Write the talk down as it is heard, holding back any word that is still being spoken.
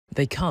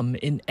They come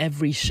in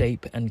every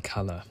shape and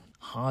colour: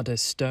 hard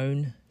as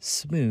stone,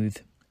 smooth,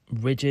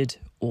 rigid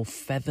or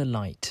feather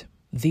light.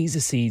 These are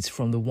seeds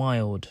from the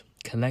wild,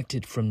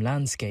 collected from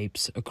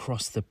landscapes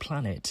across the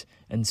planet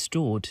and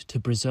stored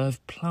to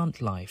preserve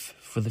plant life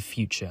for the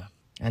future.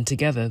 And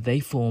together they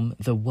form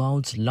the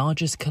world's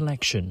largest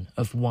collection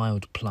of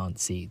wild plant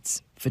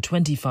seeds. For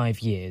 25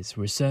 years,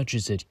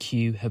 researchers at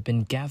Kew have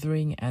been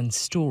gathering and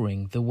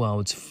storing the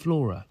world's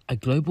flora, a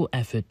global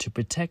effort to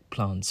protect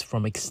plants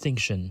from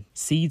extinction.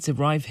 Seeds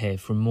arrive here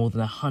from more than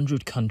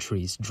 100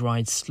 countries,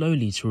 dried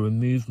slowly to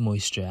remove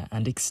moisture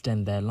and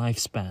extend their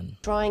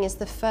lifespan. Drying is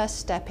the first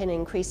step in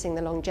increasing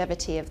the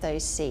longevity of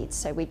those seeds.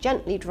 So we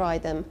gently dry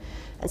them,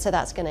 and so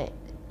that's going to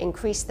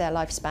increase their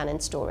lifespan in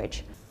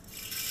storage.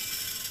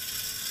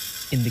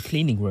 In the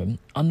cleaning room,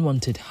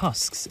 unwanted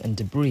husks and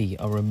debris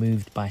are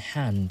removed by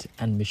hand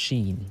and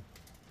machine.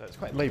 So it's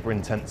quite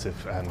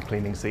labour-intensive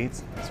cleaning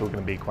seeds. It's all going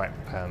to be quite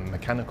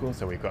mechanical,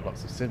 so we've got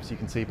lots of sieves you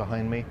can see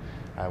behind me.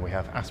 We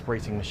have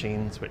aspirating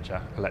machines, which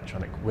are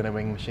electronic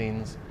winnowing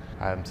machines.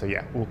 So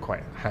yeah, all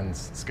quite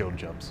hand-skilled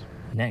jobs.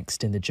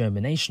 Next, in the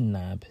germination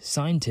lab,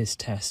 scientists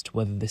test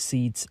whether the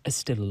seeds are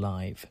still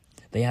alive.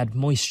 They add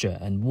moisture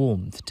and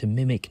warmth to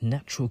mimic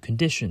natural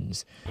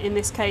conditions. In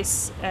this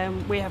case,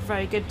 we have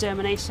very good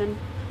germination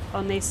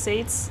on these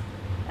seeds,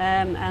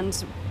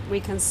 and we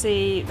can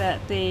see that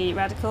the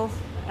radicle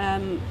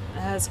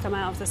has come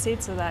out of the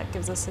seed, so that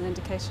gives us an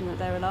indication that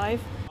they're alive.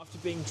 After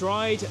being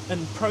dried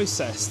and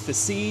processed, the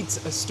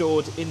seeds are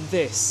stored in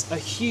this, a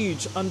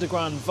huge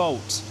underground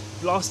vault,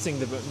 blasting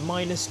them at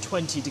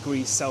 -20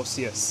 degrees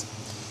Celsius.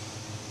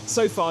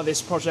 So far,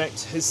 this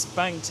project has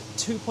banked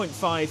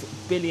 2.5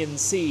 billion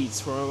seeds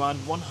from around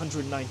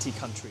 190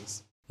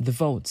 countries. The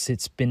vault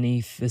sits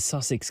beneath the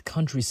Sussex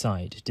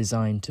countryside,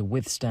 designed to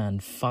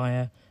withstand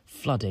fire,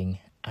 flooding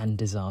and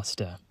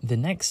disaster. The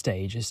next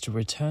stage is to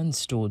return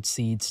stored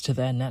seeds to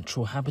their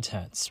natural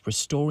habitats,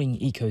 restoring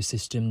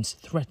ecosystems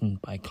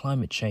threatened by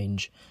climate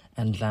change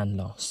and land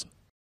loss.